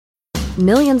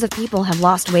Millions of people have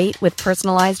lost weight with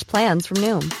personalized plans from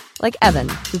Noom. Like Evan,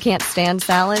 who can't stand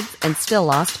salads and still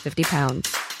lost 50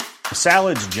 pounds.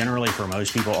 Salads generally for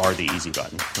most people are the easy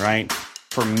button, right?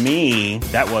 For me,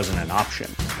 that wasn't an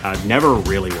option. I never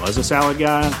really was a salad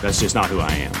guy. That's just not who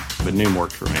I am. But Noom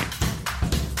worked for me.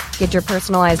 Get your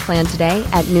personalized plan today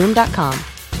at Noom.com.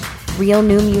 Real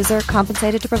Noom user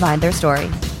compensated to provide their story.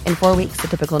 In 4 weeks, the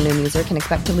typical Noom user can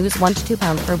expect to lose 1 to 2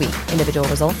 pounds per week. Individual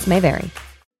results may vary.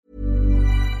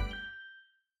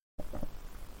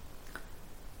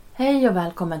 Hej och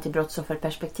välkommen till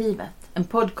Brottsofferperspektivet, en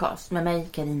podcast med mig,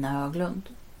 Carina Höglund.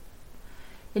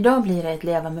 Idag blir det ett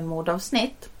leva med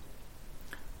mord-avsnitt.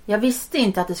 Jag visste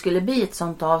inte att det skulle bli ett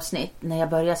sånt avsnitt när jag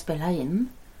började spela in.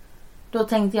 Då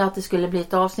tänkte jag att det skulle bli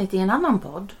ett avsnitt i en annan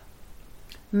podd.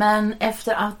 Men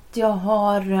efter att jag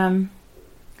har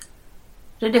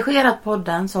redigerat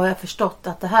podden så har jag förstått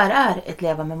att det här är ett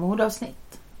leva med mord-avsnitt.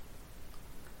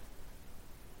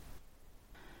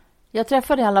 Jag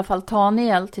träffade i alla fall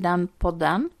Taniel till den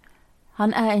podden.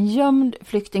 Han är en gömd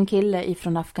flyktingkille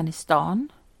ifrån Afghanistan.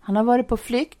 Han har varit på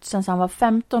flykt sedan han var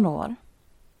 15 år.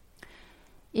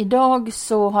 Idag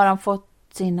så har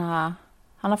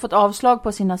han fått avslag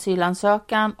på sin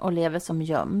asylansökan och lever som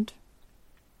gömd.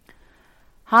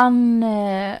 Han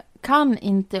kan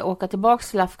inte åka tillbaka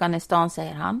till Afghanistan,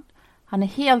 säger han. Han är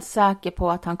helt säker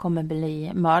på att han kommer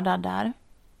bli mördad där.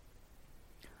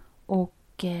 Och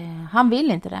han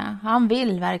vill inte det. Han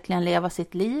vill verkligen leva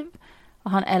sitt liv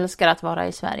och han älskar att vara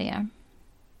i Sverige.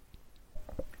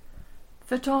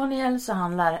 För Taniel så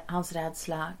handlar hans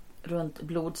rädsla runt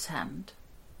blodshämnd.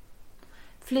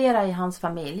 Flera i hans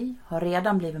familj har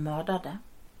redan blivit mördade.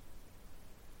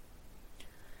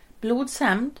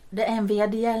 Blodshämnd, det är en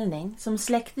vedergällning som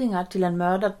släktingar till en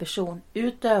mördad person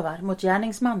utövar mot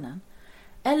gärningsmannen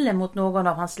eller mot någon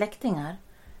av hans släktingar,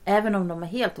 även om de är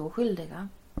helt oskyldiga.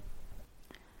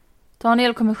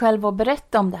 Daniel kommer själv att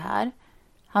berätta om det här.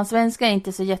 Hans svenska är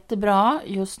inte så jättebra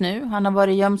just nu. Han har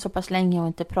varit gömd så pass länge och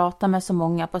inte pratat med så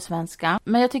många på svenska.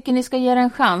 Men jag tycker ni ska ge en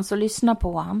chans att lyssna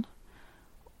på han.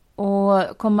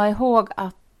 Och komma ihåg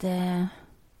att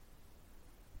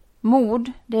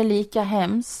mord, det är lika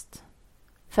hemskt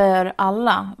för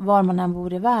alla var man än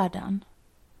bor i världen.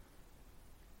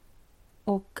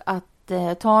 Och att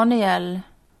Daniel,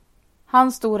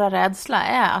 hans stora rädsla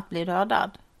är att bli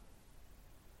dödad.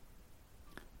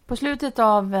 På slutet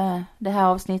av det här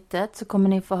avsnittet så kommer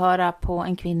ni få höra på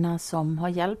en kvinna som har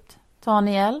hjälpt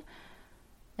Daniel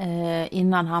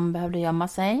innan han behövde gömma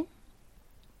sig.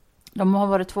 De har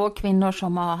varit 2 kvinnor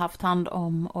som har haft hand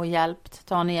om och hjälpt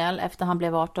Daniel efter han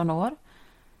blev 18 år.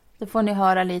 Då får ni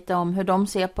höra lite om hur de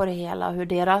ser på det hela och hur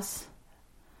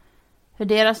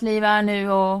deras liv är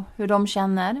nu och hur de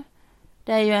känner.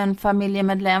 Det är ju en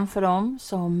familjemedlem för dem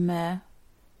som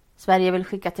Sverige vill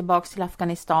skicka tillbaka till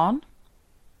Afghanistan.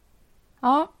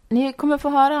 Ja, ni kommer få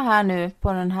höra här nu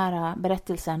på den här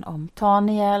berättelsen om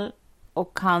Daniel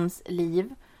och hans liv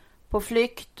på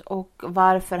flykt och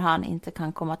varför han inte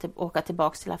kan åka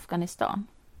tillbaka till Afghanistan.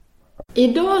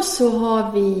 Idag så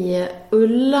har vi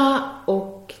Ulla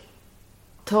och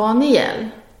Daniel.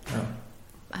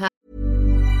 Ja.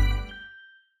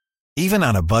 Even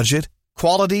on a budget,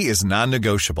 quality is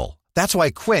non-negotiable. That's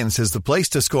why Quince is the place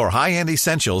to score high-end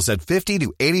essentials at 50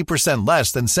 to 80%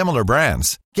 less than similar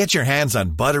brands. Get your hands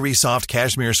on buttery soft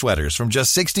cashmere sweaters from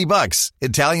just $60,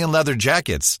 Italian leather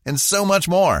jackets, and so much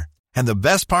more. And the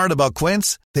best part about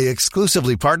Quince, they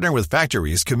exclusively partner with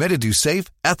factories committed to safe,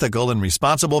 ethical, and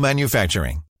responsible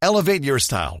manufacturing. Elevate your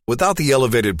style without the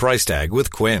elevated price tag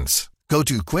with Quince. Go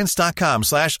to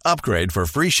quince.com/upgrade for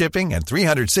free shipping and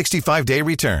 365-day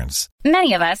returns.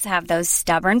 Many of us have those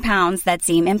stubborn pounds that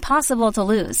seem impossible to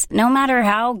lose, no matter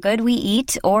how good we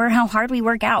eat or how hard we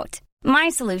work out. My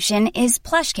solution is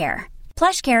PlushCare.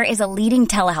 PlushCare is a leading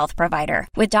telehealth provider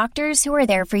with doctors who are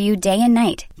there for you day and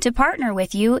night to partner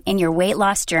with you in your weight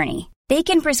loss journey. They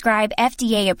can prescribe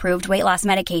FDA-approved weight loss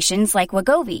medications like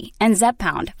Wegovy and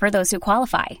Zepbound for those who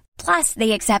qualify. Plus,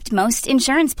 they accept most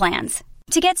insurance plans.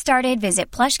 To get started,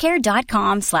 visit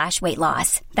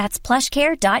plushcare.com/weightloss. That's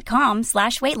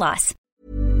plushcare.com/weightloss.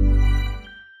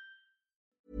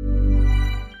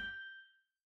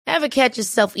 Ever catch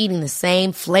yourself eating the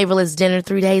same flavorless dinner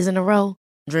 3 days in a row?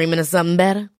 Dreaming of something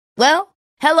better? Well,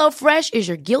 HelloFresh is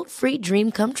your guilt-free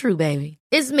dream come true, baby.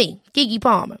 It's me, Keke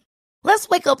Palmer. Let's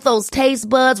wake up those taste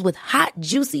buds with hot,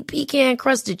 juicy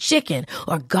pecan-crusted chicken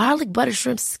or garlic butter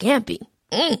shrimp scampi.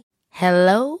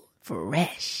 Hello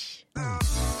Fresh.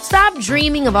 Stop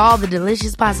dreaming of all the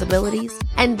delicious possibilities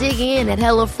and dig in at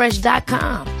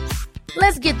HelloFresh.com.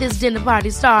 Let's get this dinner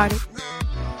party started.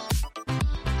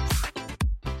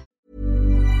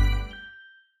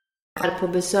 här på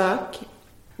besök.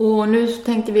 Och nu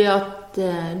tänkte vi att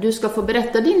du ska få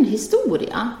berätta din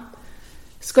historia.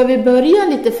 Ska vi börja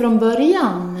lite från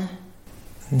början?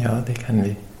 Ja, det kan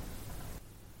vi.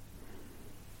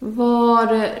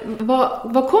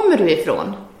 Var kommer du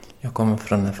ifrån? Jag kommer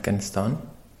från Afghanistan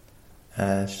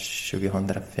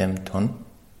 2015.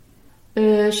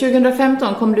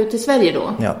 2015 kom du till Sverige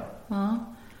då? Ja.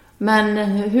 Men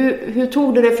hur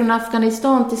tog du dig från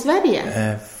Afghanistan till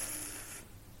Sverige?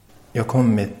 Jag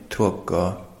kom med tåg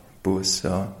och buss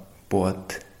och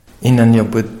båt.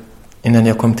 Innan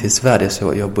jag kom till Sverige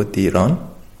så jag bodde i Iran.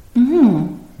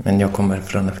 Men jag kommer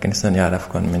från Afghanistan, jag är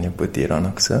afghan, men jag bodde i Iran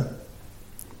också.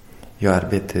 Jag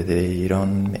arbetade i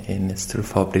Iran med en stor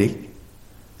fabrik.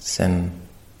 Sen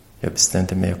jag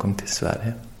bestämde mig att komma till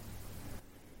Sverige.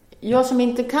 Jag som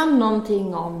inte kan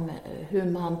någonting om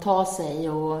hur man tar sig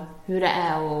och hur det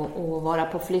är att vara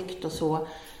på flykt och så.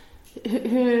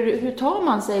 Hur tar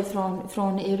man sig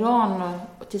från Iran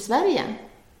till Sverige?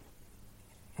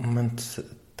 Om man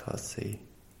tar sig...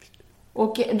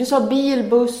 Och du sa bil,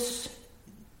 buss...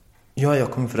 Ja,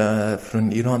 jag kom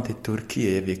från Iran till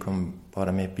Turkiet. Vi kom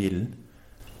bara med bil.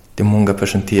 Det är många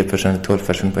personer, 10 personer, 12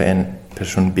 personer på en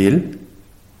personbil.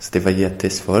 Så det var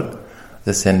jättesvårt.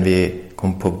 Och sen vi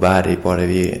kom på berg, bara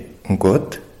vi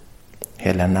gått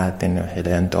hela natten och hela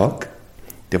en dag.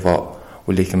 Det var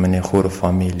olika människor och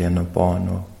familjen och barn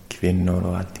och kvinnor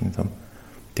och allting.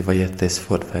 Det var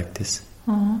jättesvårt faktiskt.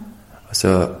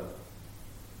 Alltså,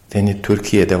 den i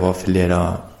Turkiet, det var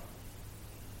flera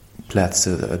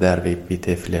platser där vi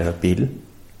bytte flera bil.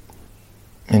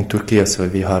 Men Turkiet så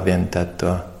vi har väntat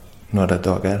några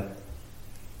dagar.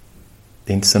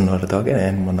 Det är inte så några dagar,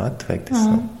 en månad faktiskt.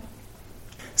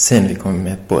 Sen vi kom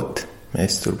med båt, med en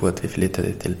stor båt. Vi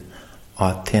flyttade till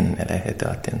Aten, eller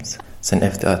heter Atens. Sen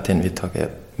efter Aten vi tog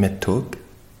med tåg.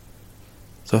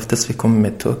 Så oftast vi kom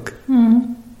med tåg.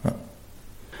 Ja.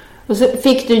 Och så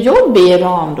fick du jobb i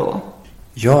Iran då?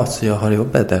 Ja, så jag har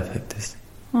jobbat där faktiskt.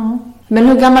 Men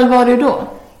hur gammal var du då?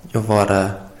 Jag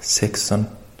var 16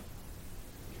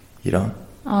 i Iran.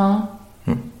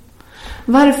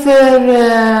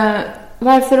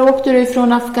 Varför åkte du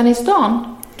ifrån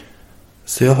Afghanistan?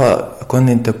 Så jag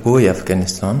kunde inte bo i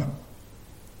Afghanistan.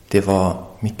 Det var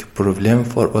mycket problem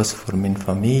för oss, för min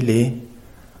familj.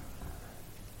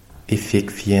 Vi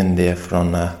fick fiender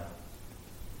från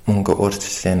många år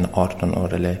sedan, 18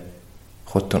 år eller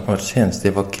 17 år sedan.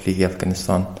 Det var krig i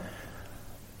Afghanistan.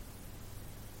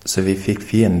 Så vi fick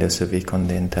fiender så vi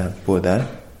kunde inte bo där.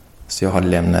 Så jag har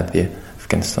lämnat i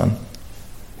Afghanistan.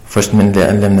 Först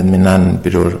lämnade min annan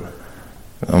bror,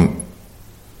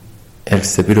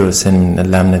 äldste bror, sen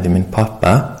lämnade min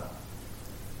pappa.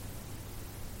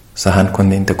 Så han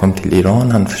kunde inte komma till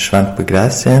Iran, han försvann på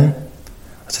gränsen.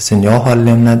 Så sen jag har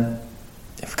lämnat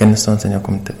Afghanistan, sen jag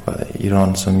kom till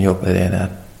Iran som jobbade där.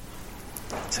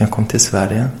 Sen jag kom till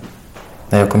Sverige.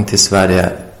 När jag kom till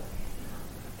Sverige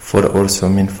förra året så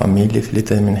min familj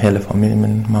flyttade, min hela familj,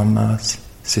 min mamma,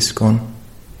 syskon.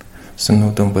 Så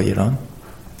nu de bor i Iran.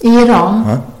 I Iran?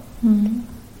 Ja.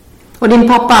 Och din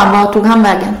pappa, vad tog han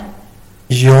vägen?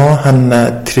 Ja,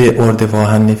 3 år det var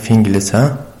han i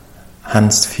fängelse.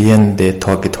 Hans fiende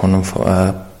tagit honom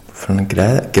från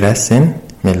gränsen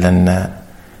mellan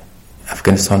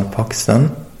Afghanistan och Pakistan.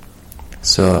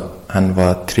 Så han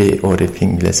var 3 år i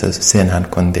fängelse. Så sen han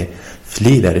kunde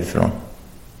fly därifrån.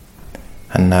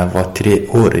 Han var 3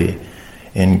 år i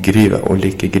en gruva,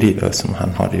 olika gruvor som han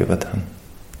har jobbat.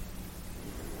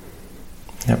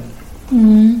 Ja.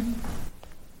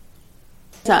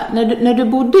 Så här, när du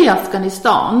bodde i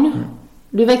Afghanistan,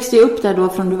 du växte ju upp där då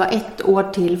från du var 1 år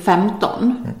till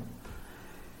 15.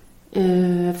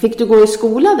 Fick du gå i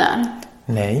skola där?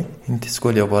 Nej, inte i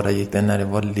skola. Jag bara gick där när jag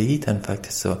var liten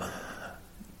faktiskt. Så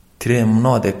 3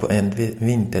 månader på en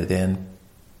vinter, det är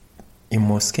i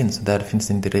moskén, så där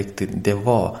finns inte riktigt, det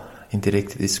var inte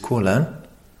riktigt i skolan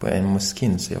på en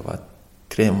moskén, så jag var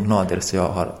 3 månader, så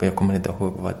jag kommer inte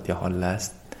ihåg vad jag har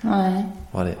läst. Nej.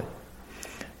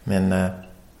 Men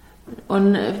och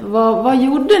vad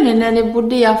gjorde ni när ni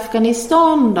bodde i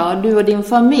Afghanistan då, du och din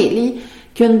familj?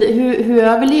 Hur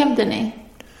överlevde ni?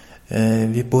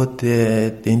 Vi bodde,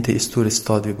 det är inte i stor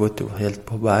stad, vi bodde helt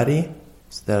på berg.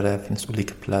 Så där finns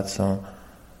olika platser.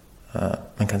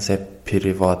 Man kan säga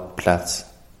privat plats.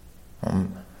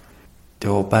 Det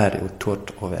var berg och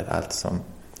torrt överallt.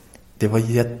 Det var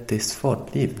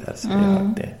jättesvårt liv där. Så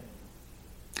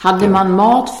hade man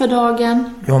mat för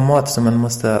dagen? Ja, mat som man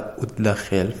måste odla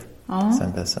själv.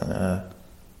 Exempel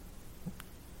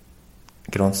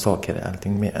grönsaker,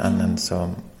 allting med annan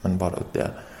som man bara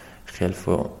odlar själv.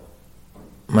 Och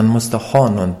man måste ha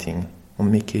någonting. Och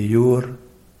mycket djur,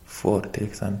 får till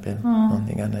exempel.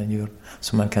 Någonting annat djur.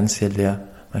 Så man kan sälja,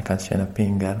 man kan tjäna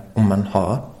pengar om man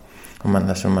har.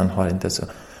 Man har inte så.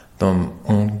 De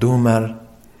ungdomar,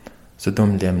 så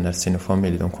de lämnar sin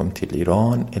familj, de kommer till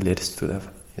Iran eller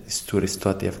stor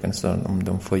stad i Afghanistan om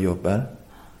de får jobba.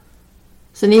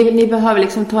 Så ni behöver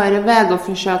liksom ta er iväg och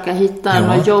försöka hitta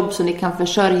något jobb så ni kan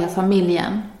försörja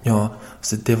familjen? Ja,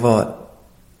 så det var...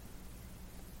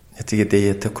 Jag tycker det är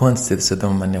jättekonstigt, så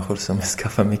de människor som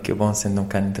skaffar mycket barn, sen de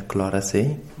kan inte klara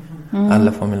sig.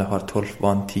 Alla familjer har 12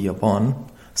 barn, 10 barn.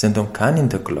 Sen de kan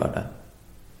inte klara.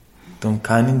 De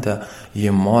kan inte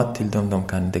ge mat till dem, de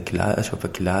kan inte köpa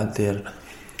kläder.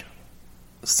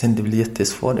 Sen det blir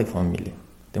jättesvårt i familjen.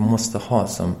 De måste ha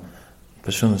som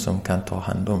person som kan ta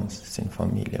hand om sin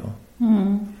familj.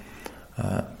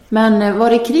 Men var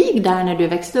det krig där när du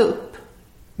växte upp?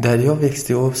 Där jag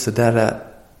växte upp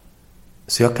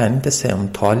så jag kan inte säga om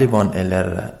Taliban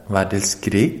eller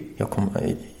världskrig.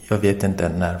 Jag vet inte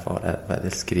när var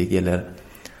världskrig eller...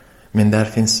 Men där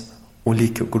finns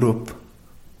olika grupper.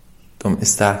 De är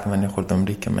starka människor, de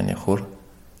rika människor.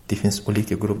 Det finns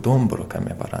olika grupper, de bråkar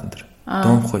med varandra.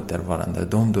 De skjuter varandra,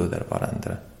 de dödar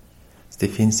varandra. Så det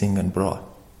finns ingen bra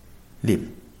liv.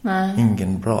 Nej.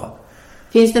 Ingen bra.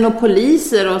 Finns det några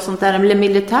poliser och sånt där, eller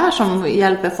militär som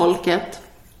hjälper folket?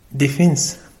 Det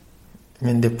finns,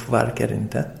 men det påverkar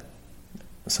inte.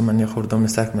 Så människor, de är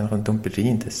starka människor, de bryr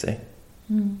inte sig.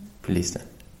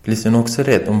 Polisen är också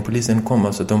rädd. Om polisen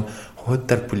kommer så de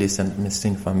hotar polisen med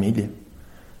sin familj.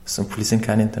 Så polisen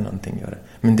kan inte någonting göra.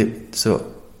 Men så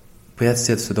på ett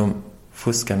sätt så de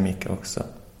fuskar mycket också.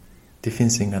 Det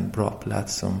finns ingen bra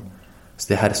plats så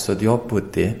det här så jag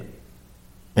bodde.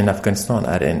 Men Afghanistan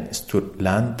är en stor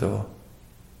land och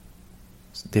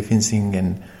det finns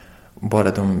ingen,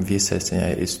 bara de visar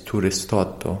sig i stor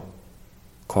stad och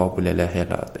Kabul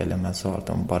eller Mazar,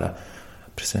 de bara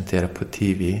presenterar på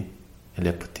TV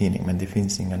eller på tidning, men det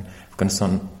finns ingen.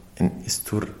 Afghanistan är en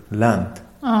stor land.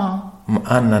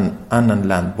 Annan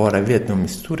land bara vet de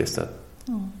historiskt.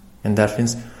 Men där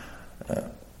finns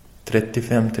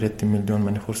 35-30 miljoner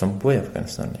människor som bor i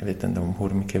Afghanistan. Jag vet inte hur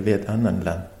mycket vet annan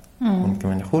land. Hur mycket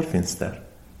människor finns där?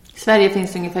 I Sverige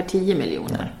finns ungefär 10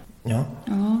 miljoner. Ja.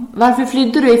 Varför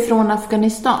flydde du ifrån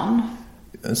Afghanistan?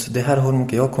 Så det här hur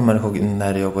mycket jag kommer ihåg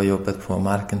när jag var jobbat på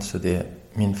marken, så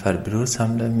min farbror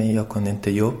samlade mig, jag kunde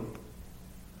inte jobba.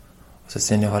 Så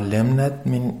sen jag har lämnat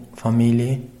min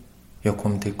familj, jag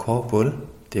kom till Kabul,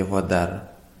 det var där.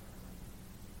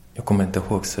 Jag kommer inte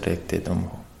ihåg så riktigt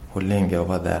hur länge jag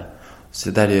var där.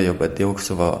 Så där jag jobbade, det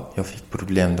också jag fick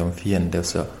problem, de fiender.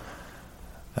 Så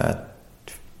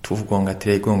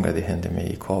 3 gånger det hände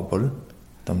mig i Kabul.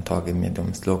 De tagit mig,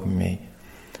 de slog mig.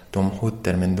 De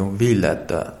hotade, men de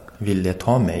ville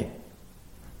ta mig.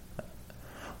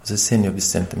 Och så sen jag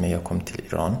bestämde mig, jag kom till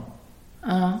Iran.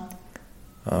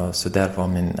 Så där var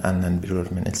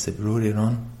min äldste bror i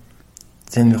Iran.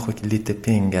 Sen jag skickade lite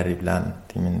pengar ibland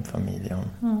till min familj.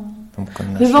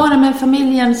 Hur var det med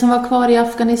familjen som var kvar i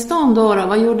Afghanistan då?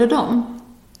 Vad gjorde de?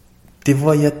 Det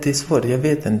var jättesvårt. Jag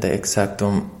vet inte exakt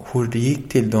hur det gick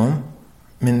till dem.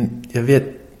 Men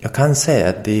jag kan säga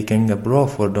att det gick inte bra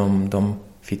för dem. De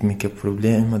fick mycket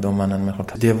problem med de andra människor.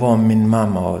 Det var min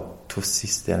mamma och 2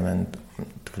 syster, men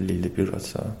 2 lillebror.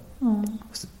 Så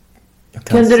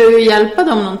kunde du hjälpa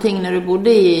dem någonting när du bodde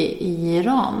i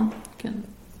Iran?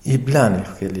 Ibland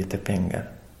fick jag lite pengar.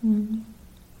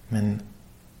 Men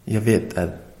jag vet att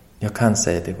jag kan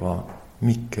säga att det var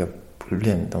mycket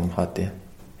problem de hade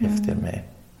efter mig.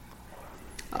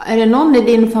 Är det någon i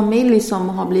din familj som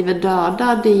har blivit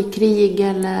dödad i krig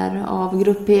eller av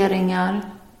grupperingar?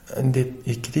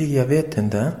 I krig, jag vet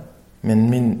inte. Men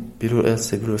min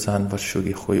äldste bror, så han var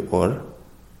 27 år.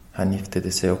 Han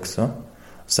gifte sig också.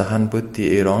 Så han bodde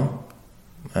i Iran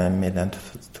mellan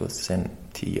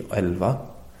 2010 och 2011.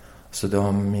 Så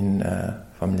då min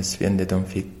familjs vänner, de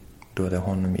fick döda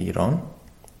honom i Iran.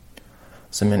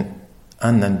 Så min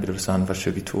annan bror, så han var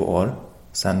 22 år.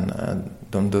 Sen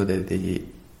de dödade i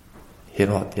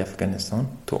Herat i Afghanistan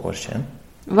 2 år sedan.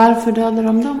 Varför dödade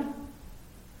de dem?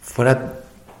 För att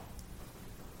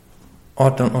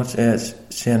 18 år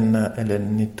sedan eller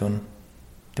 19,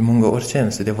 det är många år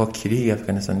sedan, så det var krig i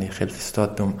Afghanistan i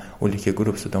självstat. De olika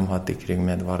grupper, så de hade krig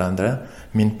med varandra.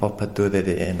 Min pappa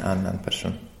dödade en annan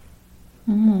person.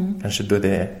 Kanske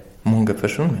dödade många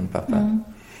personer, min pappa.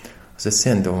 Och så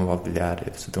sen de var begärda,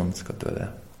 så de ska döda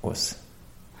oss.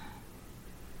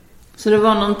 Så det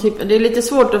var någon typ, det är lite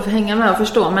svårt att hänga med och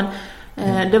förstå, men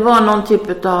det var någon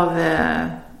typ av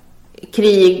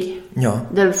krig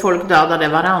där folk dödade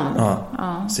varandra.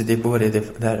 Ja. Så det började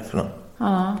därifrån.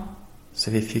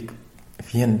 Så vi fick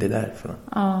fiender därifrån.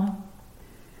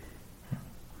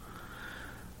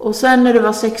 Och sen när du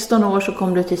var 16 år så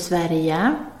kom du till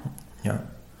Sverige. Ja,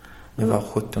 jag var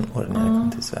 17 år när jag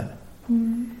kom till Sverige.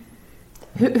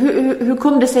 Hur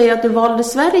kom det sig att du valde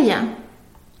Sverige?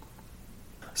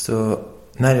 Så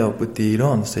när jag bodde i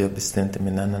Iran så jag bestämde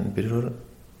min annan bror.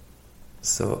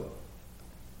 Så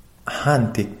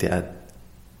han tyckte att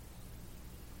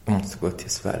jag måste gå till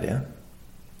Sverige.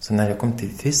 Så när jag kom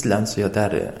till Tyskland så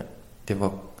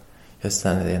jag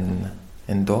stannade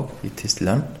en dag i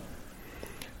Tyskland.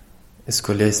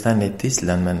 Skulle jag stanna i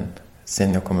Tyskland, men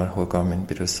sen jag kommer ihåg att min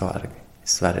bror sa i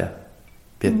Sverige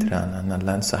bättre än annan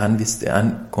land. Så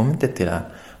han kom inte till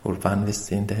Europa, han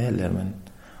visste inte heller, men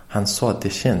han sa att det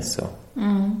känns så.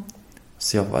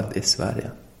 Så jag valde i Sverige.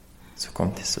 Så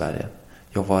kom till Sverige.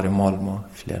 Jag var i Malmö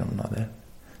flera månader.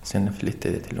 Sen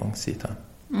flyttade jag till Långshyttan.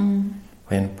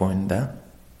 Och en point där.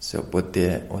 Så jag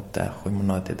bodde 8-7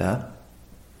 månader där.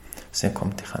 Sen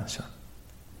kom till Kristianstad.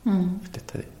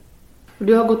 Flyttade.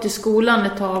 Du har gått i skolan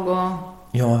ett tag och...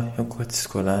 Ja, jag går till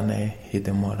skolan i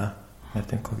Hedemora.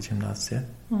 Martin Koch gymnasiet.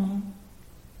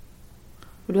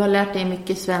 Och du har lärt dig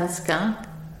mycket svenska?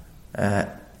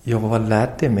 Jag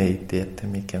lärde mig inte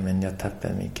jättemycket, men jag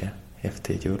tappade mycket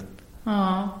efter jul.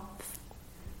 Ja.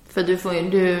 För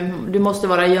du måste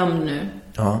vara gömd nu.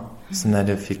 Ja, så när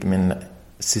jag fick min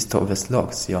sista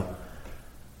överslag så jag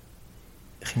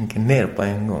sjönk ner på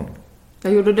en gång.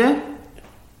 Vad gjorde du?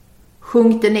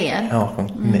 Sjönk det ner? Ja,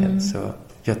 sjönk ner. Så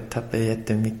jag tappade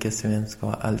jättemycket svenska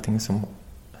och allting som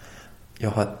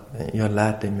jag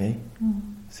lärde mig.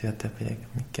 Så jag tappade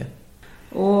mycket.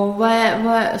 Och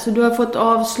så du har fått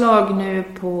avslag nu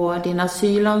på din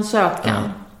asylansökan.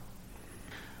 Ja.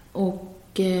 Och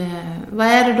vad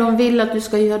är det de vill att du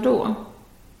ska göra då?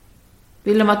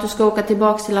 Vill de att du ska åka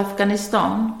tillbaka till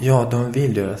Afghanistan? Ja, de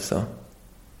vill göra så.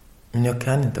 Men jag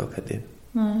kan inte åka dit.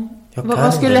 Nej.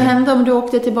 Vad skulle hända om du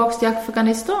åkte tillbaka till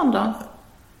Afghanistan då?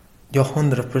 Ja,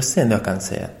 100% jag kan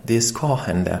säga. Det ska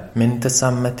hända. Men inte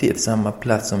samma tid, samma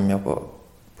plats som jag var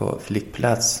på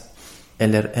flygplats.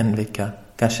 Eller en vecka.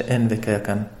 Kanske en vecka jag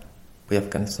kan på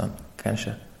Afghanistan.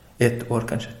 Kanske 1 år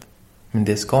kanske. Men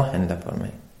det ska hända för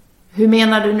mig. Hur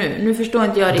menar du nu? Nu förstår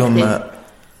inte jag riktigt.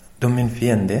 De är min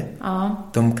fiende. Ja.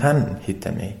 De kan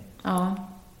hitta mig. Ja.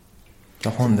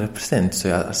 Ja, 100% så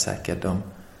jag är säker dem.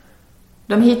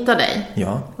 De hittar dig?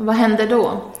 Ja. Och vad händer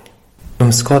då?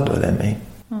 De skadade mig.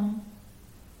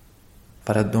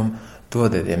 För att de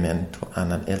dödade min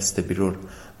annan äldste bror.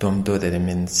 De dödade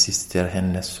min syster,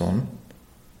 hennes son.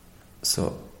 Så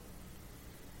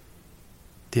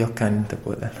jag kan inte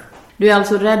på det. Du är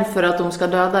alltså rädd för att de ska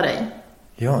döda dig?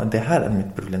 Ja, det här är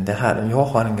mitt problem. Jag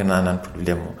har ingen annan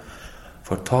problem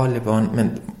för Taliban. Men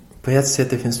på ett sätt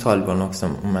det finns Taliban också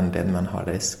om man har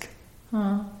risk.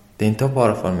 Det är inte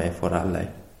bara för mig, för alla i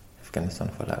Afghanistan,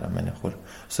 för alla människor.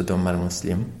 Så de är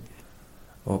muslim.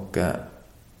 Och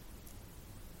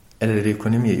eller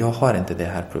ekonomi, jag har inte det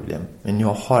här problem. Men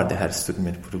jag har det här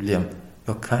stort problem.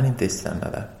 Jag kan inte stanna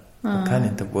där. Jag kan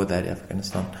inte bo där i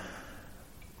Afghanistan.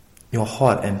 Jag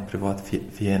har en privat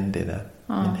fiende där.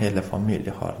 Min hela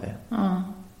familj har det.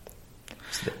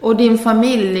 Och din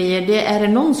familj, är det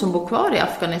någon som bor kvar i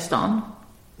Afghanistan?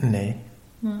 Nej.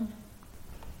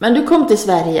 Men du kom till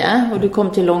Sverige och du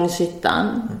kom till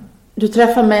Långshyttan. Du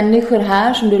träffar människor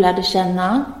här som du lärde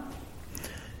känna.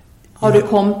 Har du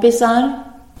kompisar?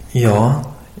 Ja,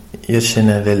 jag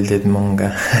känner väldigt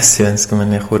många svenska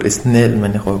människor, snälla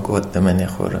människor, goda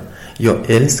människor. Jag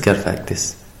älskar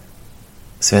faktiskt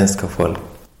svenska folk.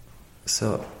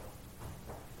 Så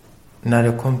när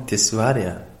jag kom till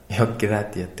Sverige, jag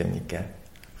grät jättemycket.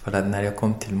 För att när jag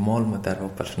kom till Malmö, där var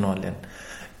personalen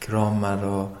kramar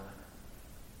och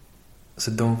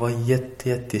så de var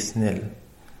jättesnäll.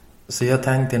 Så jag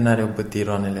tänkte när jag bodde i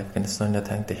Iran eller Afghanistan, jag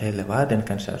tänkte hela världen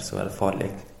kanske är så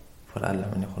farligt för alla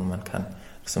människor man kan.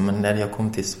 Så men när jag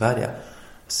kom till Sverige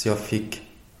så jag fick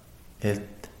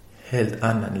ett helt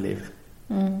annat liv.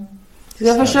 Ska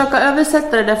jag försöka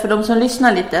översätta det där för de som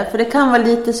lyssnar lite? För det kan vara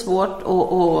lite svårt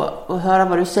att höra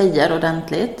vad du säger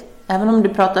ordentligt. Även om du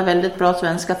pratar väldigt bra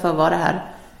svenska för att vara här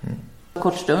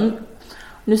kort stund.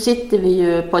 Nu sitter vi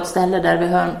ju på ett ställe där vi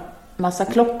hör en massa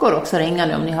klockor också ringa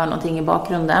nu om ni hör någonting i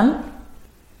bakgrunden.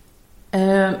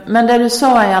 Men det du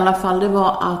sa i alla fall, det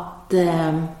var att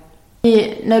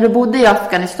när du bodde i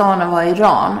Afghanistan och var i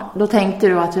Iran, då tänkte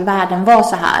du att världen var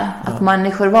så här. Ja. Att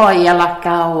människor var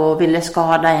elaka och ville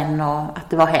skada en och att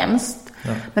det var hemskt.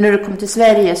 Ja. Men när du kom till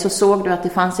Sverige så såg du att det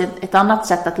fanns ett annat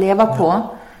sätt att leva på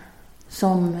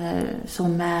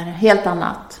som är helt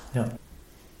annat. Ja.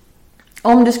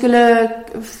 Om du skulle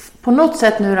på något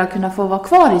sätt nu då kunna få vara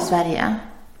kvar i Sverige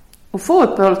och få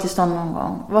uppehållstillstånd någon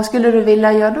gång, vad skulle du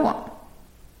vilja göra då?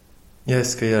 Jag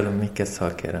ska göra mycket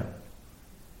saker.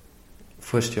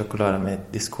 Först jag klarar mig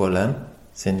i skolan,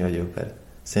 sen jag jobbar.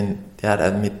 Sen det här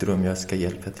är mitt dröm, jag ska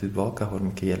hjälpa tillbaka hur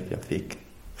mycket hjälp jag fick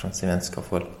från svenska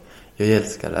folk. Jag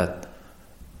älskar att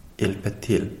hjälpa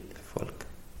till folk.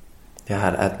 Det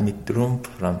här är mitt dröm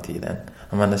för framtiden.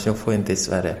 Annars jag får inte i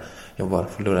Sverige, jag bara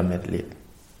förlorar mitt liv.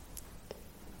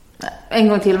 En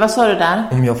gång till, vad sa du där?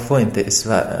 Om jag får inte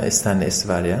stanna i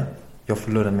Sverige, jag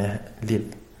förlorar mitt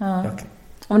liv. Ja.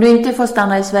 Om du inte får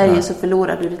stanna i Sverige så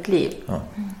förlorar du ditt liv. Ja.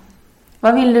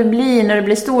 Vad vill du bli när du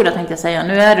blir stor då, tänkte jag säga.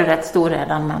 Nu är du rätt stor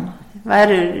redan, men vad är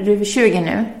du? Du är 20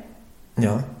 nu.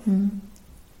 Ja.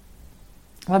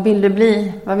 Vad vill du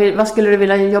bli? Vad skulle du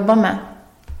vilja jobba med?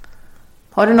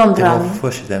 Har du någon dröm? Det var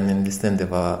första min bestämde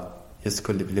var jag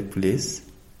skulle bli polis.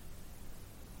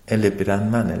 Eller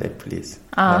brandman eller polis.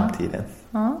 Framtiden.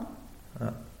 Ja,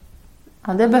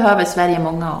 det behöver Sverige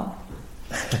många av.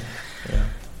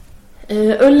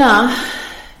 Ulla.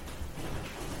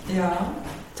 Ja.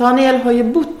 Daniel har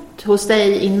ju bott hos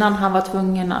dig innan han var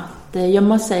tvungen att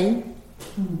gömma sig.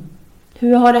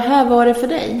 Hur har det här varit för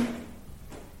dig?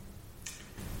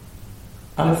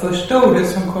 Det första ordet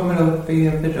som kommer upp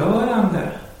är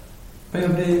berörande. Och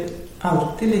jag blir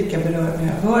alltid lika berörd när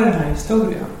jag hör den här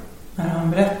historien. När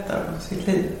han berättar om sitt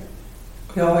liv.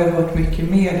 Och jag har ju hört mycket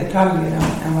mer detaljer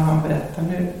än vad han berättar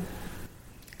nu.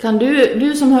 Kan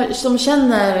du som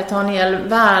känner Daniel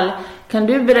väl, kan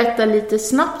du berätta lite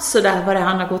snabbt sådär vad det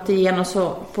han har gått igenom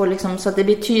så att det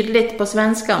blir tydligt på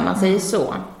svenska om man säger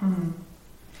så?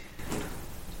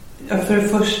 Ja, för det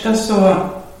första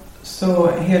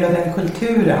så hela den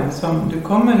kulturen som du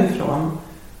kommer ifrån,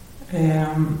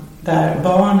 där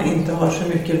barn inte har så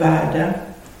mycket värde.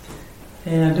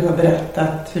 Du har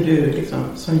berättat hur du liksom,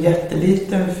 som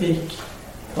jätteliten fick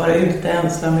vara ute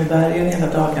ensam i bergen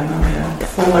hela dagarna med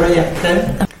får och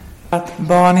getter. Att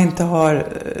barn inte har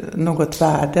något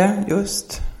värde,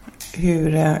 just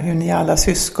hur ni alla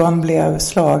syskon blev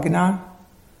slagna.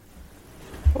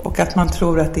 Och att man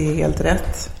tror att det är helt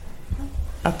rätt.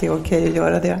 Att det är okej att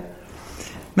göra det.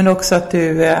 Men också att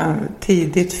du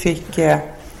tidigt fick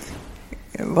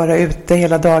vara ute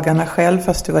hela dagarna själv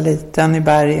fast du var liten i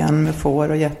bergen med får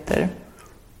och getter.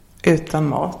 Utan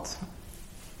mat.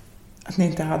 Att ni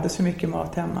inte hade så mycket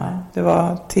mat hemma. Det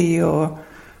var te och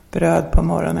bröd på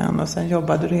morgonen och sen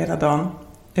jobbade du hela dagen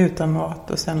utan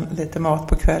mat och sen lite mat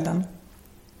på kvällen.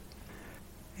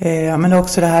 Men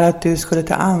också det här att du skulle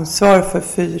ta ansvar för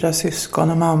 4 syskon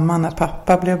och mamma när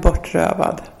pappa blev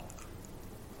bortrövad.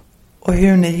 Och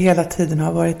hur ni hela tiden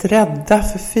har varit rädda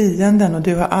för fienden och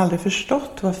du har aldrig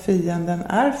förstått vad fienden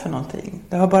är för någonting.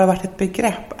 Det har bara varit ett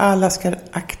begrepp. Alla ska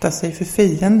akta sig för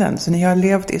fienden. Så ni har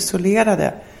levt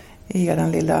isolerade i er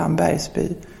lilla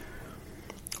bergsby.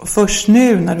 Och först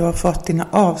nu när du har fått dina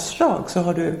avslag så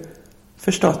har du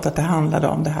förstått att det handlade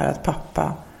om det här att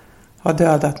pappa har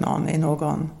dödat någon i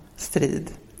någon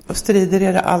strid. Och strider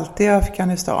är det alltid i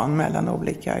Afghanistan mellan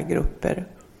olika grupper.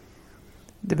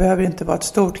 Det behöver inte vara ett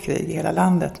stort krig i hela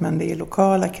landet, men det är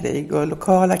lokala krig och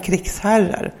lokala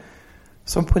krigsherrar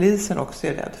som polisen också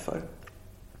är rädd för.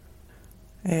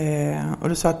 Och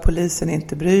du sa att polisen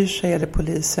inte bryr sig eller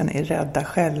polisen är rädda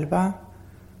själva.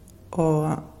 Och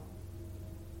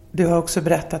du har också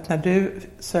berättat när du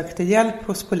sökte hjälp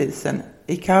hos polisen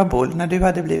i Kabul, när du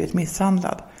hade blivit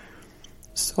misshandlad,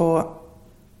 så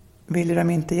ville de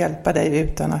inte hjälpa dig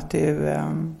utan att du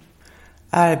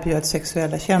erbjöd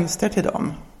sexuella tjänster till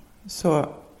dem. Så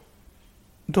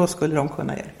då skulle de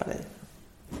kunna hjälpa dig.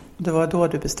 Det var då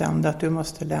du bestämde att du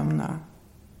måste lämna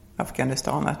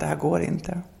Afghanistan, att det här går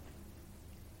inte.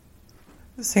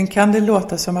 Sen kan det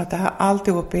låta som att det här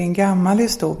alltihop är en gammal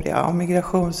historia och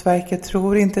Migrationsverket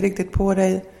tror inte riktigt på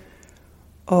dig.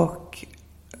 Och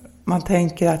man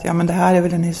tänker att ja, men det här är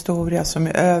väl en historia som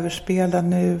är överspelad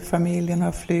nu. Familjen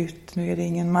har flytt, nu är det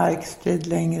ingen markstrid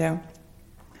längre.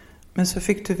 Men så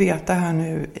fick du veta här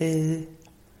nu i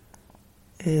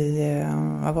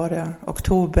vad var det,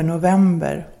 oktober,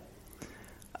 november,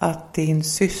 att din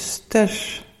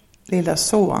systers lilla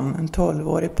son, en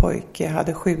 12-årig pojke,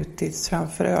 hade skjutits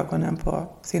framför ögonen på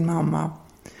sin mamma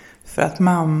för att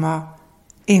mamma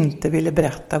inte ville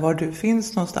berätta var du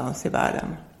finns någonstans i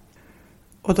världen.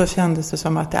 Och då kändes det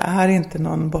som att det är inte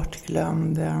någon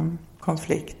bortglömd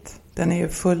konflikt. Den är ju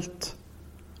fullt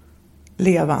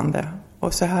levande.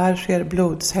 Och så här ser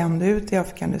blodshämnd ut i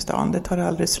Afghanistan. Det tar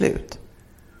aldrig slut.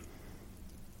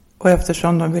 Och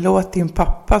eftersom de vill åt din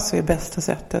pappa så är bästa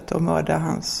sättet att mörda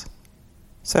hans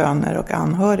söner och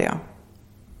anhöriga.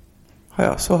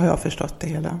 Så har jag förstått det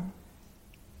hela.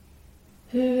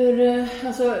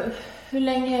 Hur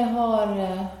länge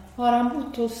har han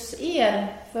bott hos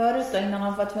er förut då, innan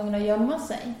han var tvungen att gömma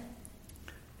sig?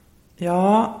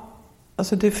 Ja,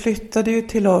 alltså du flyttade ju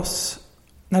till oss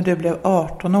när du blev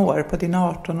 18 år, på din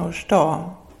 18-årsdag.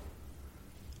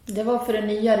 Det var för det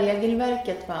nya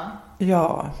regelverket, va?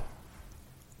 Ja,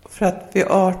 för att vid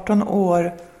 18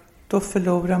 år då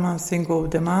förlorar man sin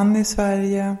gode man i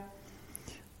Sverige.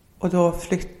 Och då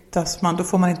flyttas man, då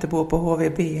får man inte bo på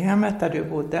HVB-hemmet där du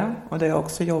bodde och där jag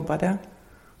också jobbade.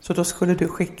 Så då skulle du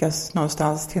skickas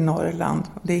någonstans till Norrland.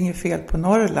 Det är inget fel på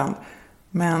Norrland,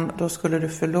 men då skulle du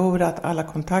förlorat alla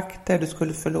kontakter, du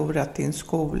skulle förlorat din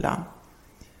skola.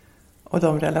 Och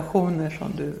de relationer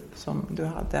som du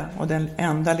hade. Och den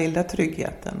enda lilla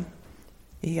tryggheten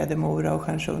i Hedemora och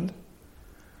Stjärnsund.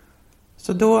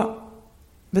 Så då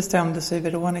bestämde sig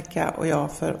Veronica och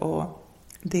jag för att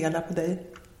dela på dig.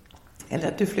 Eller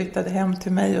att du flyttade hem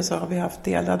till mig och så har vi haft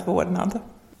delad vårdnad.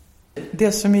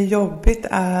 Det som är jobbigt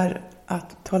är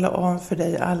att tala om för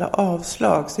dig alla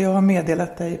avslag. Så jag har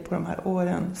meddelat dig på de här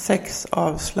åren 6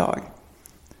 avslag.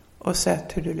 Och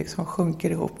sett hur du liksom sjunker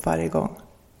ihop varje gång.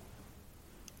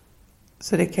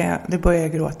 Så det börjar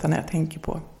jag gråta när jag tänker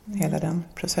på hela den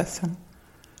processen.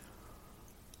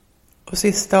 Och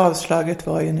sista avslaget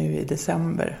var ju nu i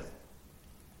december.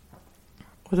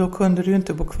 Och då kunde du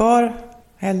inte bo kvar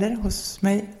heller hos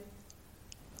mig.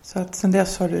 Så att sen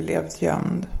dess har du levt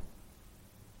gömd.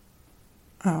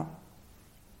 Ja.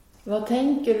 Vad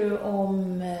tänker du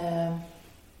om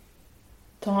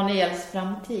Taniels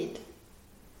framtid?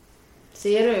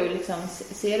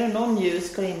 Ser du någon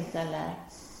ljusglimt eller?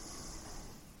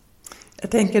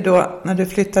 Jag tänker då, när du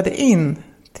flyttade in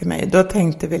till mig, då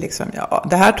tänkte vi liksom, ja,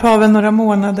 det här tar väl några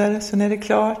månader, sen är det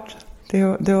klart.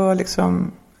 Det var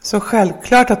liksom så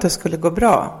självklart att det skulle gå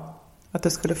bra. Att det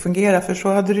skulle fungera, för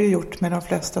så hade du gjort med de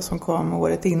flesta som kom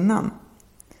året innan.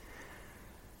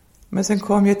 Men sen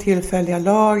kom ju tillfälliga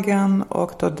lagen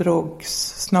och då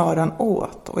drogs snaran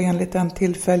åt. Och enligt den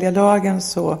tillfälliga lagen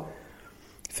så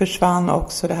försvann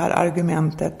också det här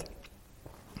argumentet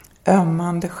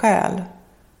ömmande skäl.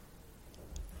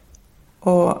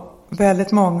 Och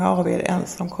väldigt många av er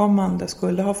ensamkommande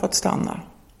skulle ha fått stanna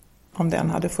om den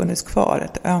hade funnits kvar,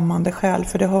 ett ömmande skäl,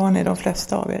 för det har ni de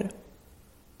flesta av er.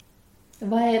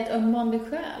 Vad är ett ömmande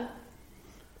skäl?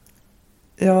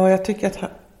 Ja, jag tycker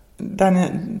att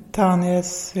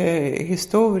Taniels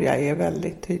historia är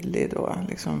väldigt tydlig då.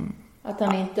 Liksom. Att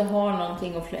han inte har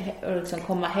någonting att liksom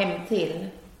komma hem till.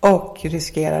 Och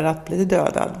riskerar att bli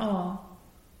dödad. Ja.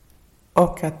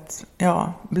 Och att,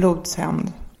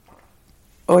 blodshämnd.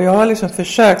 Och jag har liksom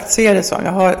försökt se det som,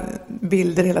 jag har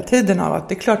bilder hela tiden av att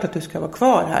det är klart att du ska vara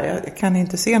kvar här. Jag kan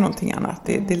inte se någonting annat.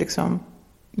 Det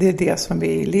är det som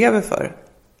vi lever för.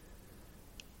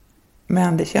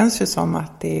 Men det känns ju som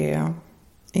att det är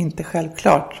inte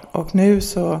självklart. Och nu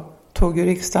så tog ju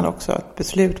riksdagen också ett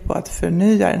beslut på att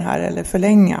förnya den här, eller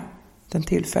förlänga den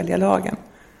tillfälliga lagen.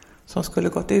 Som skulle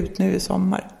gått ut nu i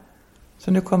sommar.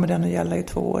 Så nu kommer den att gälla i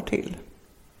 2 år till.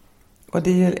 Och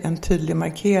det är ju en tydlig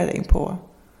markering på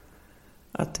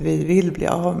att vi vill bli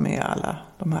av med alla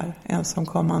de här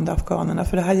ensamkommande afghanerna.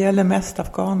 För det här gäller mest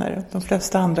afghaner. De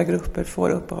flesta andra grupper får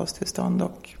uppehållstillstånd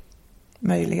och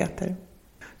möjligheter.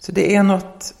 Så det är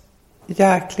något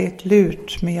jäkligt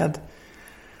lurt med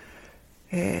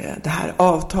det här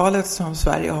avtalet som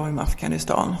Sverige har med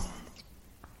Afghanistan.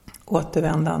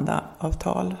 Återvändande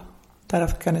avtal. Där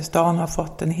Afghanistan har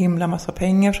fått en himla massa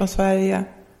pengar från Sverige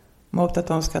mot att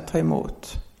de ska ta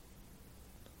emot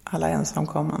alla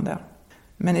ensamkommande.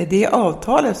 Men i det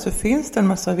avtalet så finns det en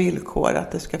massa villkor,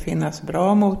 att det ska finnas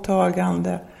bra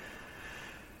mottagande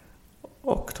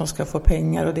och de ska få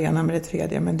pengar och det ena med det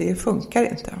tredje, men det funkar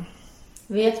inte.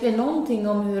 Vet vi någonting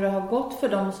om hur det har gått för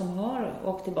dem som har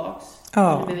åkt tillbaks?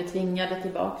 Ja. Eller blivit tvingade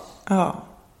tillbaks? Ja,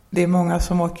 det är många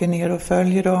som åker ner och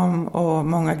följer dem och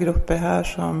många grupper här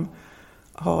som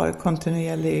har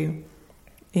kontinuerlig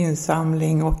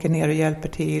insamling, åker ner och hjälper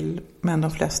till. Men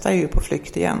de flesta är ju på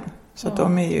flykt igen. Så att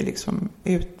de är ju liksom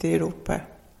ute i Europa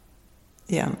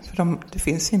igen. För det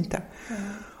finns inte.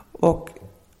 Och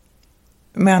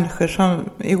människor som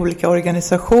i olika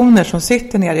organisationer som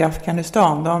sitter nere i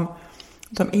Afghanistan,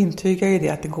 de intygar ju det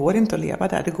att det går inte att leva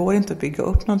där. Det går inte att bygga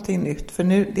upp någonting nytt. För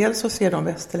nu, dels så ser de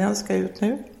västerländska ut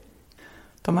nu.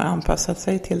 De har anpassat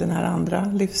sig till den här andra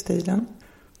livsstilen.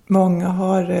 Många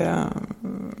har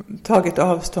tagit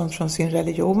avstånd från sin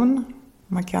religion.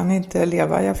 Man kan inte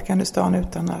leva i Afghanistan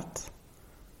utan att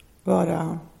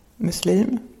vara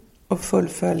muslim och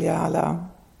fullfölja alla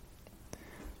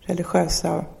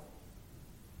religiösa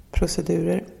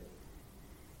procedurer.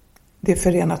 Det är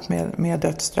förenat med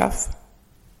dödsstraff.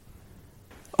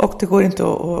 Och det går inte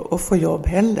att få jobb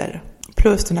heller.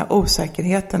 Plus den här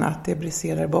osäkerheten att det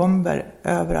briserar bomber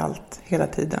överallt hela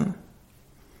tiden.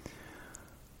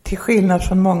 till skillnad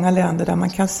från många länder där man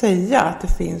kan säga att det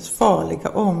finns farliga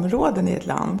områden i ett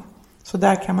land. Så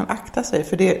där kan man akta sig.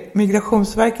 För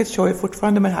Migrationsverket kör ju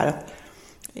fortfarande med det här att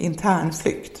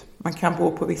internflykt. Man kan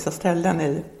bo på vissa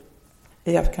ställen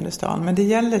i Afghanistan. Men det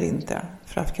gäller inte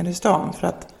för Afghanistan. För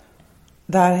att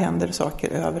där händer saker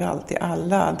överallt i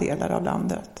alla delar av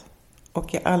landet.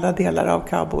 Och i alla delar av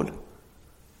Kabul.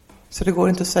 Så det går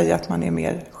inte att säga att man är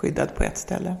mer skyddad på ett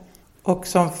ställe. Och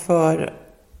som för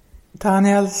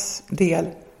Daniels del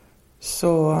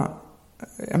så,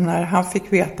 när han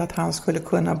fick veta att han skulle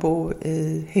kunna bo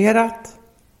i Herat,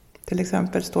 till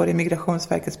exempel, står det i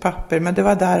Migrationsverkets papper, men det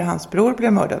var där hans bror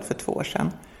blev mördad för 2 år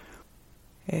sedan.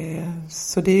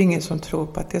 Så det är ingen som tror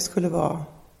på att det skulle vara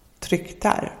tryggt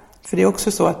där. För det är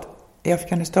också så att i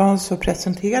Afghanistan så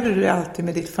presenterar du dig alltid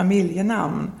med ditt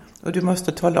familjenamn. Och du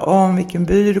måste tala om vilken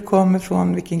by du kommer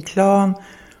från, vilken klan.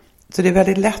 Så det är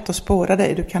väldigt lätt att spåra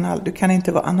dig. Du kan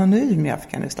inte vara anonym i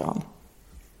Afghanistan.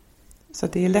 Så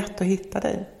det är lätt att hitta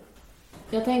dig.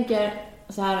 Jag tänker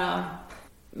så här,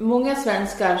 många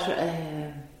svenskar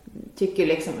tycker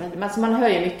liksom, alltså man hör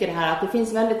ju mycket det här att det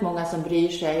finns väldigt många som bryr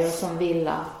sig och som vill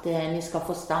att ni ska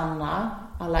få stanna,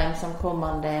 alla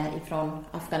ensamkommande ifrån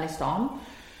Afghanistan.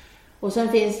 Och sen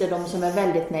finns det de som är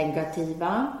väldigt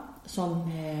negativa,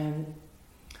 som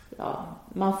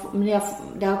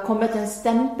det har kommit en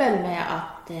stämpel med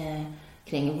att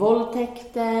kring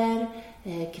våldtäkter,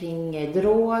 kring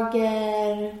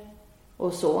droger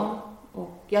och så.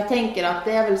 Och jag tänker att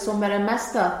det är väl som med det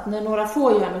mesta, att när några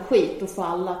får göra en skit, då får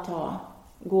alla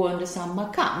gå under samma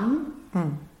kam.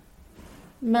 Mm.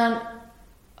 Men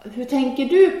hur tänker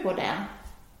du på det?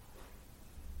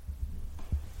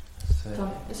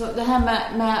 Så det här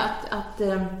med att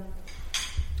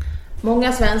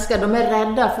många svenskar, de är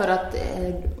rädda för att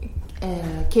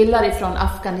killar ifrån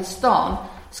Afghanistan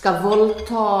ska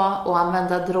våldta och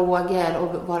använda droger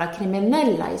och vara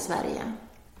kriminella i Sverige.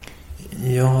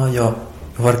 Ja,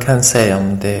 vad kan jag säga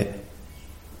om det?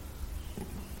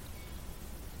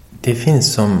 Det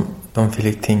finns som de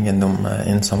flyktingar, de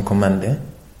ensamkommande,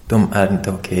 de är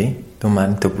inte okej. De är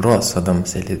inte bra, så de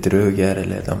säljer droger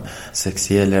eller de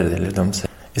sexuella eller de...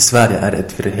 I Sverige är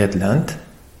ett frihet land.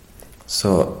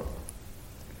 Så...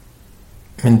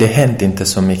 Men det händer inte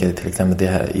så mycket, till exempel det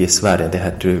här i Sverige, det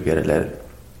här droger eller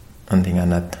någonting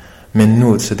annat. Men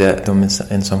nu så det de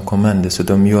är ensamkommande, så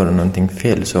de gör någonting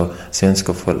fel, så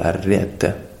svenska folk är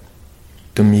rädda.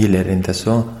 De gillar inte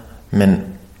så. Men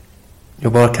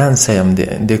jag bara kan säga om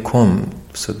det kom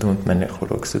så dumt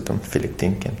människor också, de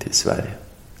flyktingar till Sverige.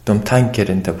 De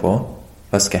tänker inte på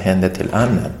vad ska hända till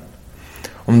annan.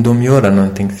 Om de gör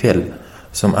någonting fel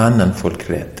som annan folk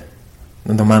rädd.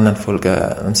 De annan folk,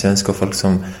 de svenska folk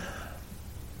som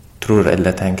tror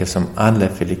eller tänker som alla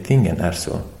flyktingar är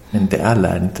så. Men det alla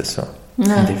är inte så.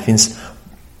 Men det finns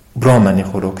bra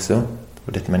människor också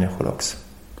och det människor också.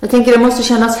 Jag tänker det måste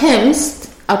kännas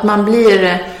hemskt att man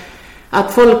blir...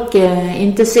 Att folk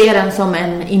inte ser en som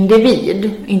en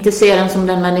individ, inte ser en som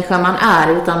den människa man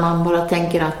är, utan man bara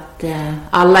tänker att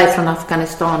alla från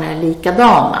Afghanistan är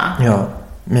likadana. Ja,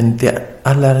 men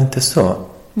alla är inte så.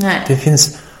 Nej. Det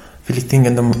finns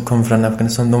flyktingar, de kommer från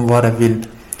Afghanistan, de bara vill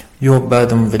jobba,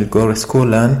 de vill gå i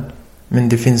skolan. Men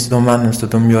det finns de andra som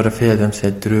de gör fel, de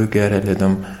säger droger eller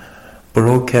de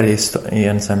bråkar i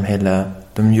en samhälle,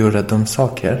 de gör de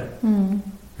saker. Mm.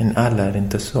 Men alla är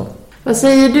inte så. Vad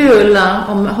säger du, Ulla?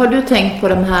 Har du tänkt på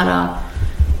de här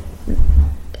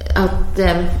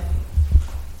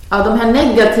de här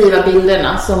negativa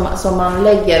bilderna som man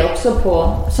lägger också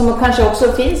på, som kanske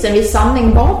också finns en viss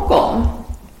sanning bakom?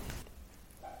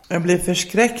 Jag blir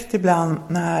förskräckt ibland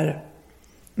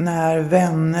när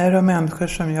vänner och människor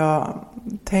som jag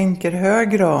tänker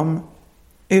högre om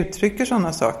uttrycker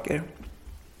sådana saker.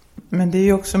 Men det är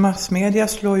ju också massmedia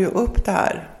slår ju upp det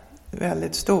här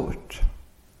väldigt stort.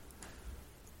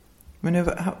 Men nu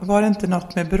var det inte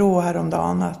något med Brå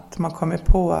häromdagen att man kommer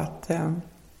på att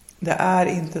det är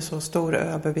inte så stor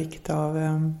övervikt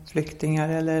av flyktingar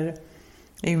eller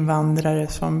invandrare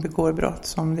som begår brott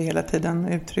som det hela tiden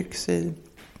uttrycks i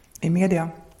media.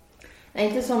 Nej,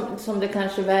 inte som det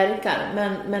kanske verkar,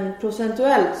 men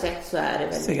procentuellt sett så är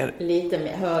det väl lite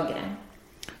mer högre.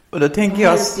 Och då tänker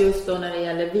jag just då när det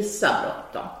gäller vissa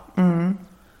brott då. Mm.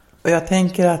 Och jag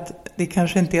tänker att det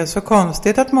kanske inte är så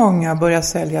konstigt att många börjar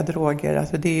sälja droger.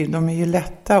 Alltså de är ju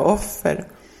lätta offer.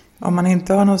 Om man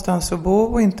inte har någonstans att bo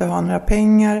och inte har några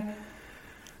pengar,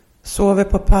 sover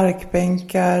på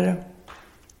parkbänkar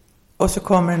och så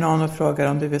kommer någon och frågar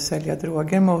om du vill sälja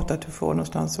droger mot att du får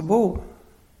någonstans att bo.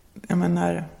 Jag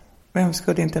menar, vem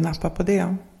skulle inte nappa på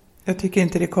det? Jag tycker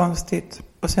inte det är konstigt.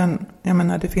 Och sen, jag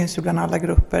menar, det finns ju bland alla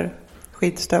grupper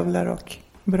skitstövlar och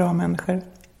bra människor.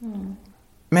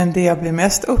 Men det jag blir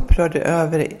mest upprörd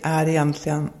över är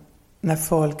egentligen när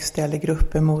folk ställer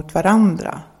grupper mot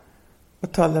varandra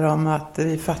och talar om att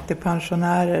vi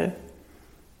fattigpensionärer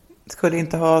skulle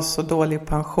inte ha så dålig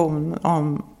pension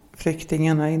om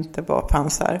flyktingarna inte var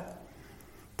pansar,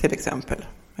 till exempel.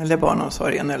 Eller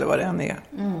barnomsorgen eller vad det än är.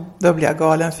 Då blir jag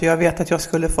galen, för jag vet att jag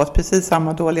skulle fått precis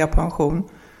samma dåliga pension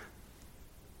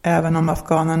även om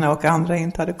afghanerna och andra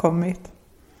inte hade kommit.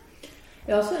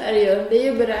 Ja, så är det ju. Det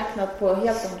är ju beräknat på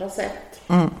helt andra sätt.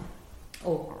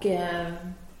 Och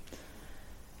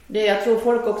det jag tror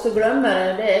folk också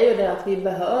glömmer, det är ju det att vi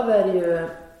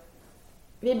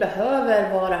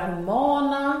behöver vara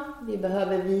humana. Vi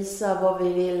behöver visa vad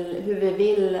vi vill, hur vi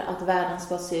vill att världen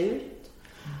ska se ut.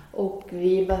 Och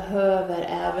vi behöver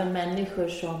även människor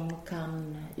som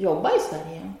kan jobba i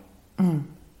Sverige.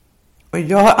 Och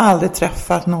jag har aldrig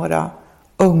träffat några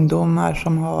ungdomar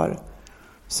som har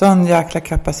sån jäkla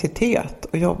kapacitet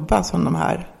att jobba som de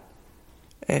här.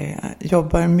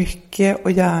 Jobbar mycket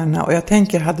och gärna. Och jag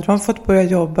tänker, hade de fått börja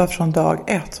jobba från dag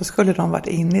 1 så skulle de varit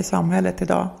inne i samhället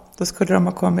idag. Då skulle de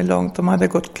ha kommit långt. De hade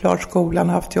gått klart skolan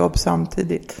och haft jobb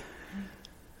samtidigt.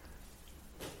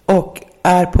 Och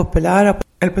är populära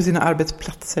på sina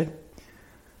arbetsplatser.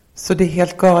 Så det är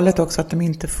helt galet också att de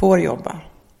inte får jobba.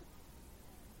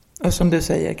 Och som du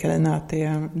säger, Carina, att det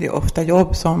är ofta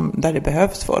jobb där det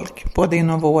behövs folk. Både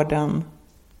inom vården,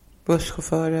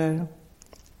 busschaufförer,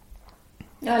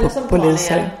 eller som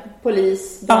poliser.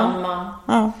 Polis, brandman.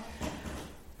 Ja.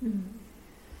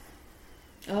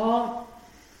 Ja.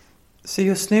 Så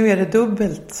just nu är det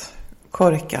dubbelt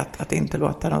korkat att inte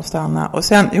låta dem stanna. Och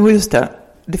sen, just det.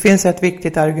 Det finns ett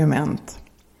viktigt argument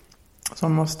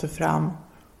som måste fram.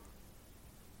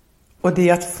 Och det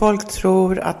är att folk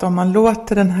tror att om man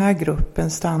låter den här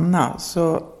gruppen stanna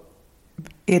så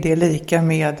är det lika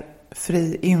med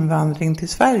fri invandring till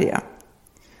Sverige.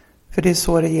 För det är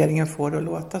så regeringen får det att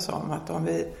låta som. Att om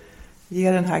vi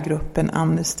ger den här gruppen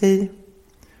amnesti,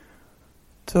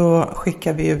 då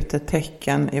skickar vi ut ett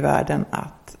tecken i världen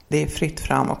att det är fritt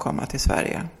fram att komma till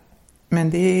Sverige. Men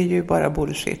det är ju bara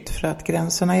bullshit, för att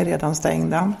gränserna är redan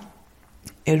stängda.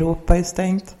 Europa är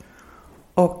stängt.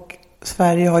 Och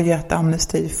Sverige har gett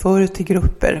amnesti förr till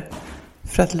grupper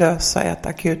för att lösa ett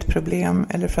akut problem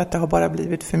eller för att det har bara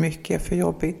blivit för mycket, för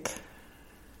jobbigt.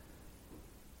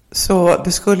 Så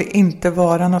det skulle inte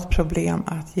vara något problem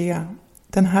att ge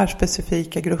den här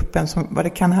specifika gruppen, som vad det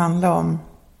kan handla om,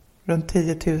 runt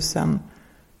 10 000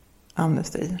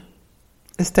 amnesti.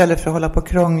 Istället för att hålla på och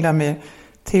krångla med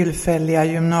tillfälliga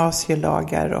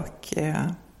gymnasielagar och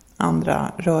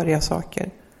andra röriga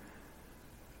saker.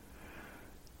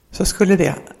 Så skulle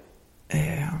det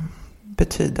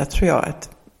betyda, tror jag,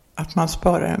 att man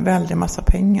sparar en väldig massa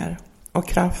pengar och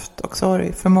kraft och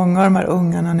sorg. För många av de här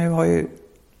ungarna nu har ju,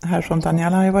 här som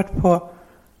Daniela har ju varit på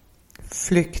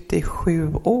flykt i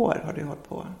 7 år har det hållit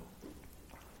på.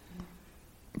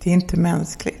 Det är inte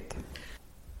mänskligt.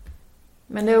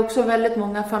 Men det är också väldigt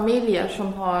många familjer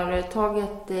som har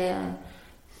tagit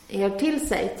er till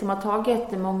sig, som har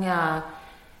tagit många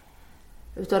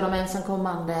utav de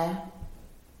ensamkommande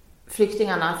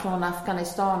flyktingarna från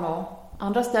Afghanistan och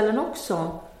andra ställen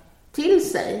också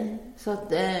till sig. Så att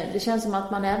det känns som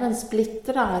att man även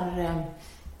splittrar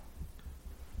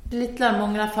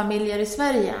många familjer i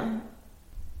Sverige.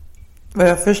 Vad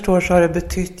jag förstår så har det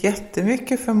betytt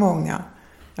jättemycket för många.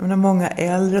 Jag menar, många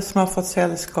äldre som har fått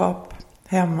sällskap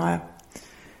hemma,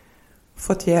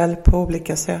 fått hjälp på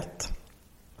olika sätt.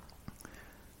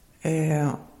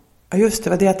 Just det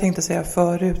var det jag tänkte säga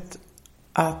förut,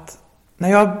 att när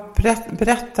jag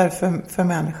berättar för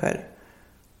människor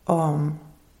om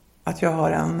att jag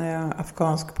har en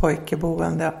afghansk pojke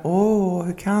boende.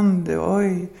 Hur kan du?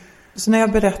 Oj. Så när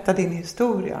jag berättar din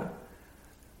historia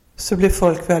så blir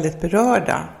folk väldigt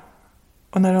berörda.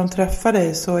 Och när de träffar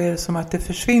dig så är det som att det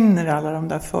försvinner alla de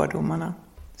där fördomarna.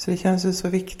 Så det känns ju så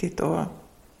viktigt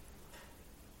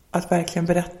att verkligen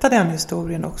berätta den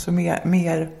historien också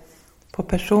mer på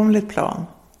personligt plan.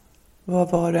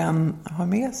 Vad var det än har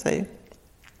med sig.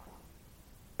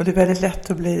 Och det är väldigt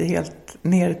lätt att bli helt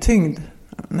nedtyngd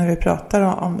när vi pratar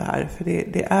om det här. För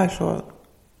det är så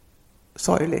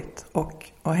sorgligt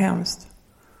och hemskt.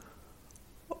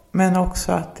 Men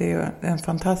också att det är en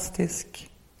fantastisk...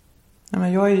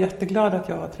 Jag är jätteglad att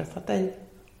jag har träffat dig.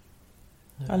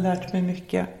 Jag har lärt mig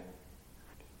mycket.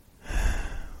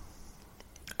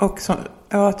 Och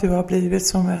att du har blivit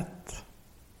som ett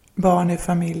barn i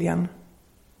familjen.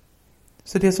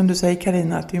 Så det som du säger,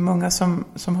 Carina, att det är många som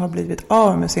har blivit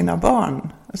av med sina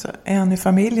barn. Alltså en i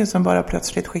familjen som bara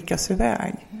plötsligt skickas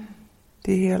iväg.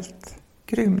 Det är helt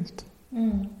grymt.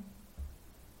 Mm.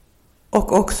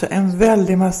 Och också en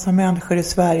väldig massa människor i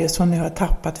Sverige som nu har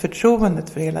tappat förtroendet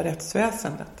för hela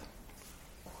rättsväsendet.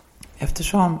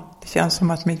 Eftersom det känns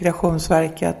som att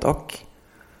Migrationsverket och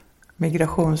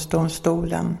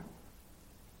Migrationsdomstolen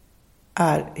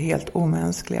är helt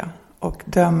omänskliga och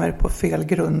dömer på fel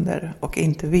grunder och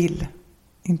inte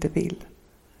vill.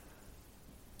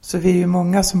 Så vi är ju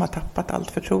många som har tappat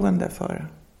allt förtroende för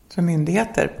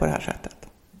myndigheter på det här sättet.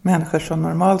 Människor som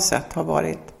normalt sett har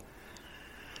varit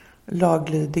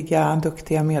laglydiga,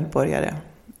 duktiga medborgare.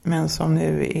 Men som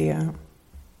nu är...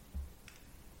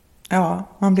 Ja,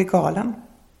 man blir galen.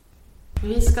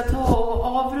 Vi ska ta och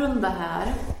avrunda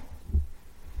här.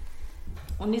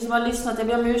 Och ni som har lyssnat, jag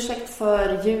ber om ursäkt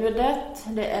för ljudet.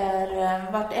 Det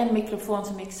är varit en mikrofon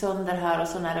som gick sönder här och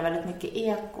så är det väldigt mycket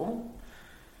eko.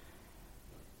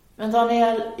 Men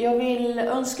Daniel, jag vill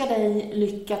önska dig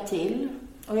lycka till.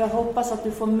 Och jag hoppas att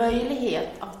du får möjlighet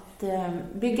att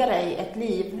bygga dig ett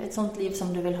liv, ett sånt liv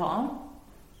som du vill ha.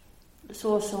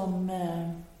 Så som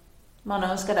man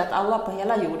önskade att alla på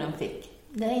hela jorden fick.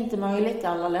 Det är inte möjligt i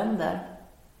alla länder.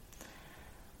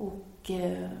 Och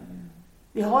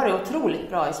vi har det otroligt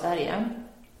bra i Sverige.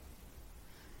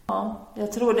 Ja,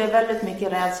 jag tror det är väldigt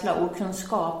mycket rädsla och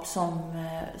okunskap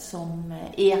som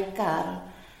ekar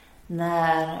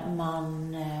när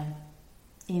man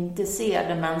inte ser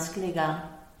det mänskliga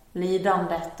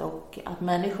lidandet och att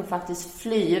människor faktiskt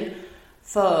flyr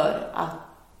för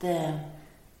att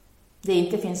det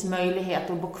inte finns möjlighet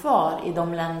att bo kvar i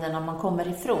de länderna man kommer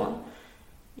ifrån.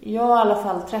 Jag har i alla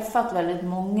fall träffat väldigt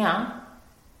många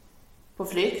på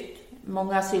flykt,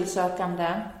 många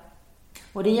asylsökande.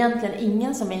 Och det är egentligen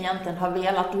ingen som egentligen har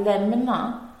velat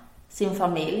lämna sin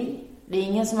familj. Det är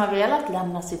ingen som har velat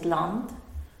lämna sitt land.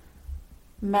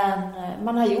 Men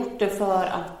man har gjort det för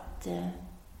att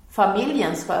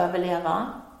familjen ska överleva.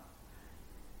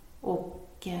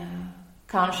 Och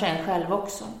kanske en själv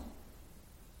också.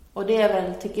 Och det är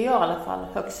väl, tycker jag i alla fall,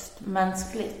 högst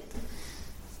mänskligt.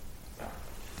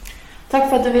 Tack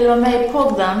för att du ville vara med i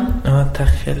podden. Ja,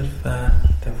 tack själv.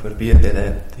 Tack för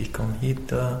bjudet att vi kom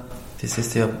hit. Och till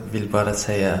sist jag vill bara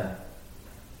säga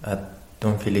att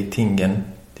de Filippinen,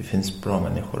 det finns bra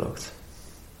människor också.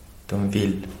 De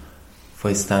vill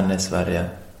få stanna i Sverige.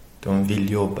 De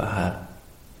vill jobba här.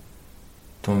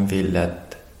 De vill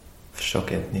att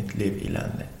försöka ett nytt liv i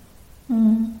landet.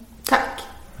 Mm.